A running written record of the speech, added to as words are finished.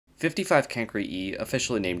55 Cancri E,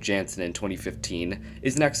 officially named Janssen in 2015,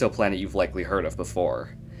 is an exoplanet you've likely heard of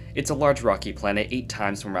before. It's a large rocky planet 8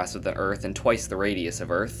 times more massive than Earth and twice the radius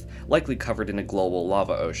of Earth, likely covered in a global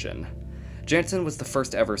lava ocean. Janssen was the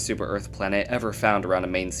first ever super-Earth planet ever found around a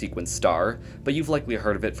main sequence star, but you've likely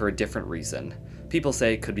heard of it for a different reason. People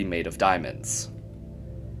say it could be made of diamonds.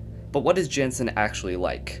 But what is Janssen actually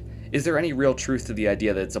like? Is there any real truth to the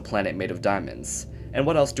idea that it's a planet made of diamonds? And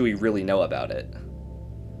what else do we really know about it?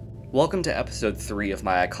 Welcome to episode 3 of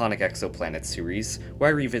my Iconic Exoplanets series, where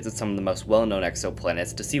I revisit some of the most well-known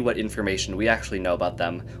exoplanets to see what information we actually know about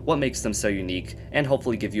them, what makes them so unique, and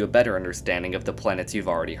hopefully give you a better understanding of the planets you've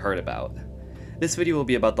already heard about. This video will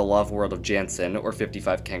be about the lava world of Janssen, or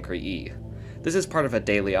 55 Cancri E. This is part of a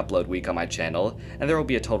daily upload week on my channel, and there will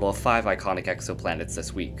be a total of 5 iconic exoplanets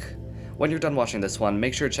this week. When you're done watching this one,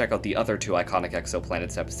 make sure to check out the other 2 Iconic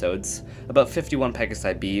Exoplanets episodes, about 51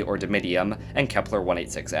 Pegasi b or Dimidium, and Kepler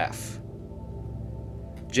 186f.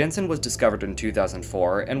 Janssen was discovered in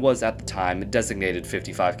 2004 and was, at the time, designated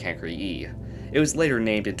 55 Cancri E. It was later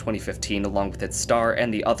named in 2015 along with its star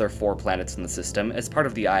and the other 4 planets in the system as part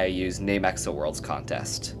of the IAU's Name Exoworlds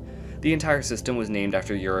contest. The entire system was named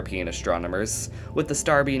after European astronomers, with the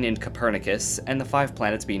star being named Copernicus, and the 5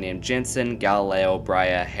 planets being named Janssen, Galileo,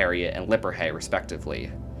 Brahe, Harriet, and Lippershey,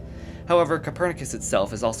 respectively. However, Copernicus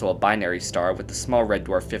itself is also a binary star with the small red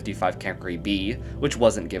dwarf 55 Cancri b, which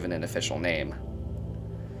wasn't given an official name.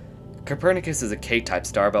 Copernicus is a K-type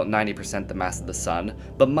star about 90% the mass of the Sun,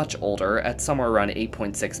 but much older, at somewhere around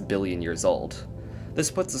 8.6 billion years old. This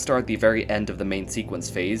puts the star at the very end of the main sequence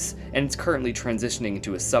phase, and it's currently transitioning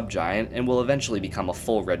into a subgiant and will eventually become a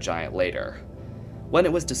full red giant later. When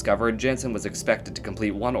it was discovered, Janssen was expected to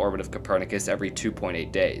complete one orbit of Copernicus every 2.8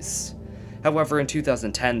 days. However, in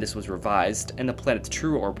 2010 this was revised, and the planet's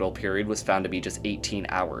true orbital period was found to be just 18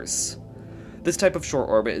 hours. This type of short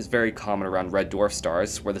orbit is very common around red dwarf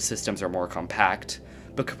stars, where the systems are more compact,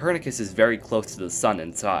 but Copernicus is very close to the Sun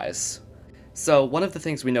in size. So, one of the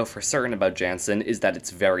things we know for certain about Janssen is that it's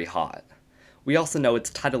very hot. We also know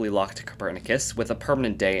it's tidally locked to Copernicus, with a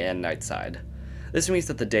permanent day and night side. This means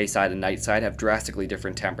that the day side and night side have drastically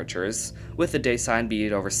different temperatures, with the day side being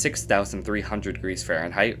at over 6,300 degrees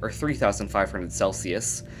Fahrenheit, or 3,500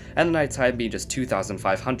 Celsius, and the night side being just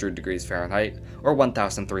 2,500 degrees Fahrenheit, or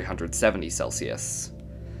 1,370 Celsius.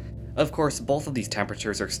 Of course, both of these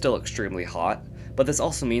temperatures are still extremely hot, but this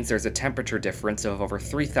also means there's a temperature difference of over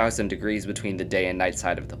 3,000 degrees between the day and night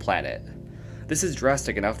side of the planet. This is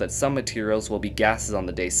drastic enough that some materials will be gases on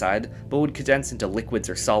the day side, but would condense into liquids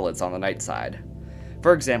or solids on the night side.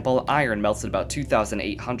 For example, iron melts at about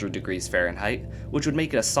 2,800 degrees Fahrenheit, which would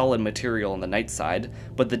make it a solid material on the night side,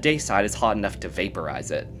 but the day side is hot enough to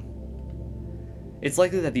vaporize it. It's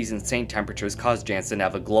likely that these insane temperatures caused Janssen to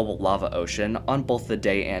have a global lava ocean on both the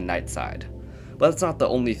day and night side. But that's not the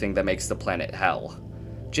only thing that makes the planet hell.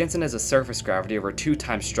 Janssen has a surface gravity over 2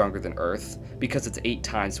 times stronger than Earth, because it's 8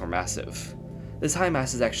 times more massive. This high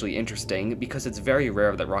mass is actually interesting, because it's very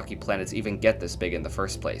rare that rocky planets even get this big in the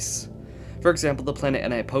first place. For example, the planet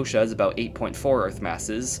Enipocha is about 8.4 Earth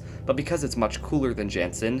masses, but because it's much cooler than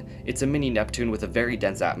Janssen, it's a mini Neptune with a very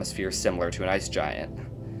dense atmosphere similar to an ice giant.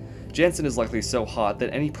 Janssen is likely so hot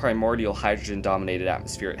that any primordial hydrogen-dominated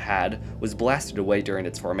atmosphere it had was blasted away during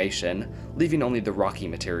its formation, leaving only the rocky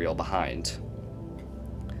material behind.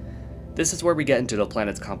 This is where we get into the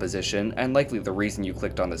planet's composition, and likely the reason you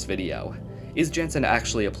clicked on this video. Is Janssen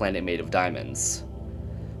actually a planet made of diamonds?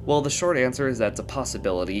 Well, the short answer is that it's a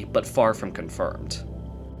possibility, but far from confirmed.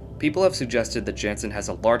 People have suggested that Janssen has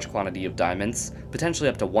a large quantity of diamonds, potentially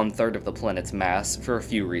up to 1/3 of the planet's mass, for a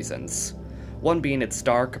few reasons. One being its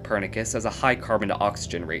star, Copernicus, has a high carbon to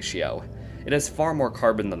oxygen ratio. It has far more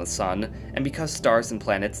carbon than the Sun, and because stars and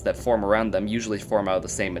planets that form around them usually form out of the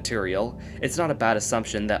same material, it's not a bad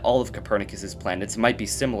assumption that all of Copernicus's planets might be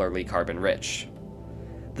similarly carbon-rich.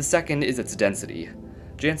 The second is its density.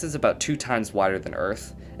 Janssen is about 2 times wider than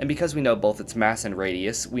Earth, and because we know both its mass and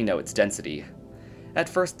radius, we know its density. At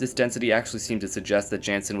first, this density actually seemed to suggest that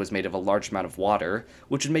Janssen was made of a large amount of water,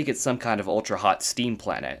 which would make it some kind of ultra-hot steam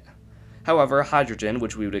planet. However, hydrogen,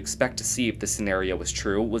 which we would expect to see if this scenario was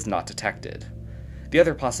true, was not detected. The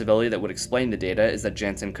other possibility that would explain the data is that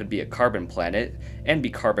Janssen could be a carbon planet, and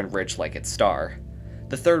be carbon-rich like its star.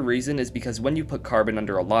 The third reason is because when you put carbon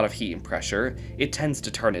under a lot of heat and pressure, it tends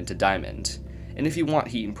to turn into diamond. And if you want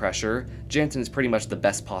heat and pressure, Janssen is pretty much the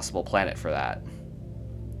best possible planet for that.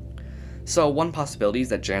 So one possibility is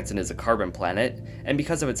that Janssen is a carbon planet, and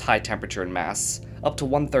because of its high temperature and mass, up to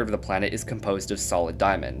 1/3 of the planet is composed of solid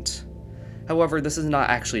diamond. However, this is not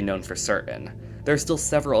actually known for certain. There are still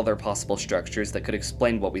several other possible structures that could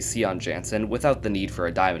explain what we see on Janssen without the need for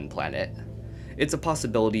a diamond planet. It's a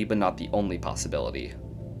possibility, but not the only possibility.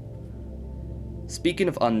 Speaking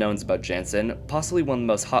of unknowns about Janssen, possibly one of the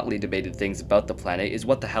most hotly debated things about the planet is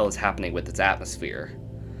what the hell is happening with its atmosphere.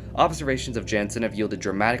 Observations of Janssen have yielded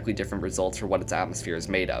dramatically different results for what its atmosphere is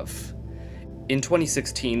made of. In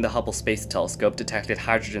 2016, the Hubble Space Telescope detected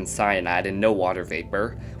hydrogen cyanide and no water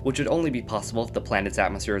vapor, which would only be possible if the planet's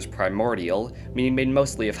atmosphere is primordial, meaning made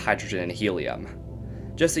mostly of hydrogen and helium.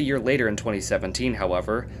 Just a year later in 2017,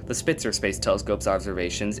 however, the Spitzer Space Telescope's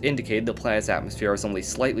observations indicated the planet's atmosphere was only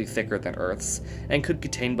slightly thicker than Earth's and could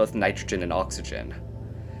contain both nitrogen and oxygen.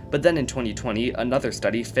 But then in 2020, another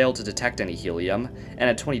study failed to detect any helium, and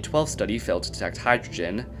a 2012 study failed to detect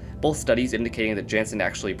hydrogen, both studies indicating that Janssen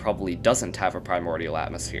actually probably doesn't have a primordial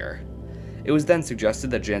atmosphere. It was then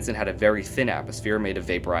suggested that Janssen had a very thin atmosphere made of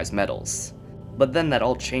vaporized metals. But then that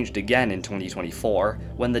all changed again in 2024,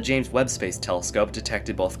 when the James Webb Space Telescope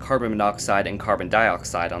detected both carbon monoxide and carbon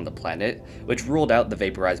dioxide on the planet, which ruled out the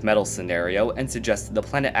vaporized metals scenario and suggested the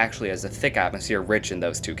planet actually has a thick atmosphere rich in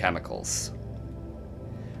those two chemicals.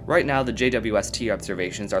 Right now, the JWST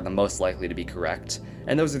observations are the most likely to be correct,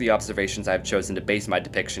 and those are the observations I have chosen to base my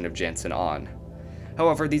depiction of Janssen on.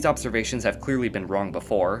 However, these observations have clearly been wrong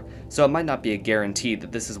before, so it might not be a guarantee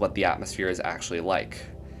that this is what the atmosphere is actually like.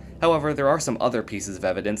 However, there are some other pieces of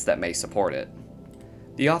evidence that may support it.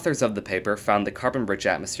 The authors of the paper found the carbon-rich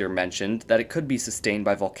atmosphere mentioned that it could be sustained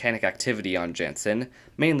by volcanic activity on Janssen,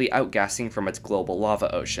 mainly outgassing from its global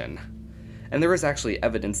lava ocean. And there is actually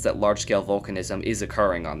evidence that large-scale volcanism is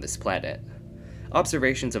occurring on this planet.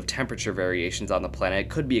 Observations of temperature variations on the planet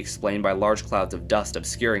could be explained by large clouds of dust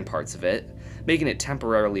obscuring parts of it, making it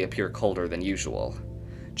temporarily appear colder than usual.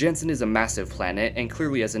 Janssen is a massive planet and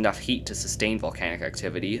clearly has enough heat to sustain volcanic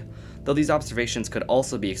activity, though these observations could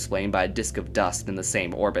also be explained by a disk of dust in the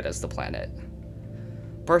same orbit as the planet.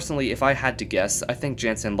 Personally, if I had to guess, I think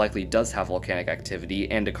Janssen likely does have volcanic activity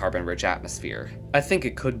and a carbon-rich atmosphere. I think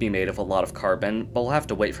it could be made of a lot of carbon, but we'll have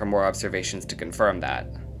to wait for more observations to confirm that.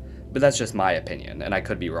 But that's just my opinion, and I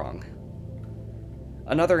could be wrong.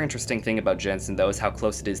 Another interesting thing about Janssen though is how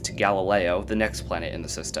close it is to Galileo, the next planet in the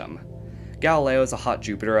system. Galileo is a hot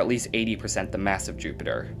Jupiter, at least 80% the mass of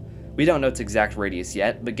Jupiter. We don't know its exact radius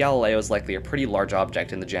yet, but Galileo is likely a pretty large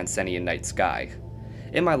object in the Jansenian night sky.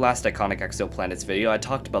 In my last Iconic Exoplanets video, I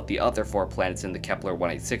talked about the other 4 planets in the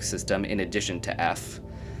Kepler-186 system in addition to F.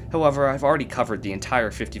 However, I've already covered the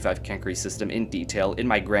entire 55 Cancri system in detail in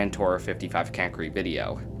my Grand Tour of 55 Cancri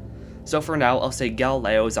video. So for now, I'll say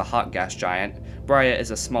Galileo is a hot gas giant, Braia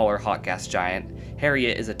is a smaller hot gas giant,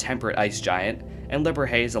 Harriet is a temperate ice giant, and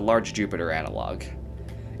Librahe is a large Jupiter analog.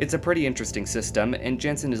 It's a pretty interesting system, and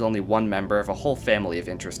Janssen is only one member of a whole family of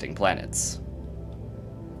interesting planets.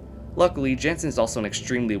 Luckily, Janssen is also an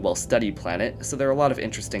extremely well-studied planet, so there are a lot of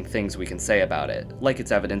interesting things we can say about it, like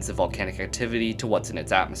its evidence of volcanic activity to what's in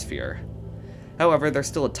its atmosphere. However, there's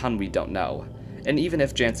still a ton we don't know, and even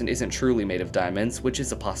if Janssen isn't truly made of diamonds, which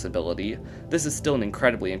is a possibility, this is still an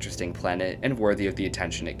incredibly interesting planet and worthy of the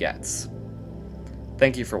attention it gets.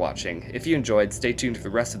 Thank you for watching. If you enjoyed, stay tuned for the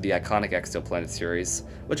rest of the Iconic Exoplanet series,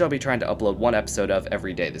 which I'll be trying to upload one episode of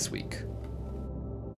every day this week.